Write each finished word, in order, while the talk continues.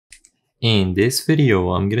In this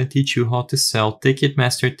video, I'm gonna teach you how to sell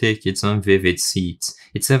Ticketmaster tickets on Vivid Seats.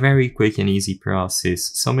 It's a very quick and easy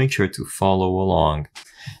process, so make sure to follow along.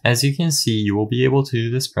 As you can see, you will be able to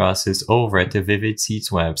do this process over at the Vivid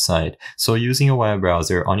Seats website. So using a web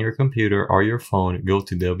browser on your computer or your phone, go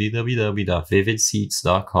to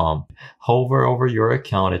www.vividseats.com. Hover over your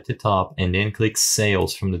account at the top and then click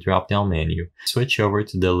Sales from the drop-down menu. Switch over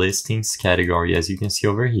to the Listings category as you can see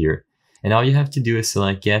over here. And all you have to do is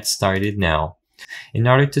select Get Started Now. In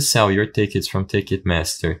order to sell your tickets from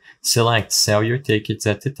Ticketmaster, select Sell Your Tickets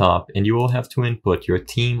at the top and you will have to input your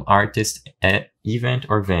theme, artist, event,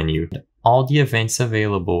 or venue. All the events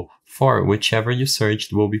available for whichever you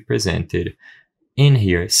searched will be presented. In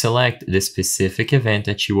here, select the specific event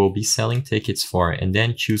that you will be selling tickets for and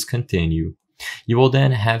then choose Continue. You will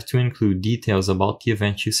then have to include details about the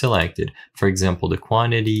event you selected, for example, the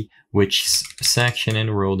quantity, which section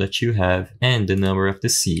and row that you have, and the number of the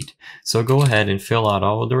seat. So go ahead and fill out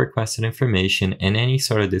all of the requested information and any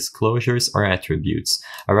sort of disclosures or attributes.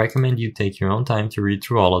 I recommend you take your own time to read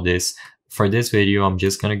through all of this. For this video, I'm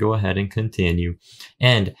just going to go ahead and continue.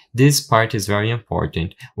 And this part is very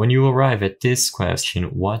important. When you arrive at this question,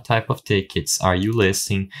 what type of tickets are you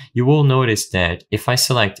listing? You will notice that if I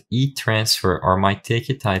select e-transfer or my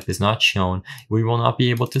ticket type is not shown, we will not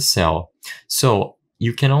be able to sell. So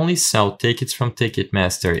you can only sell tickets from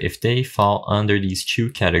Ticketmaster if they fall under these two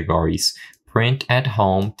categories. Print at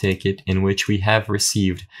home ticket, in which we have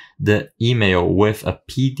received the email with a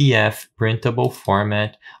PDF printable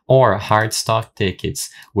format, or hard stock tickets,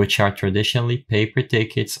 which are traditionally paper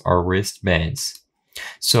tickets or wristbands.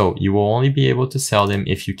 So you will only be able to sell them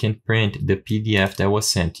if you can print the PDF that was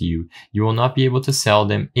sent to you. You will not be able to sell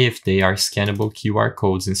them if they are scannable QR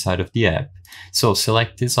codes inside of the app. So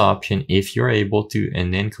select this option if you're able to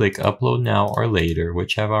and then click Upload Now or Later,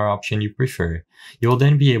 whichever option you prefer. You'll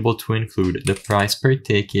then be able to include the price per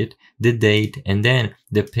ticket, the date, and then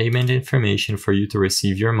the payment information for you to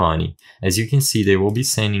receive your money. As you can see, they will be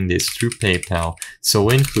sending this through PayPal, so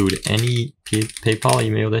include any PayPal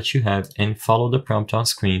email that you have and follow the prompt on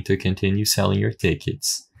screen to continue selling your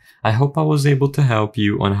tickets. I hope I was able to help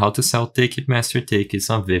you on how to sell Ticketmaster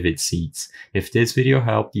tickets on Vivid Seats. If this video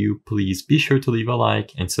helped you, please be sure to leave a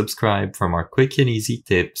like and subscribe for more quick and easy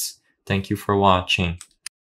tips. Thank you for watching.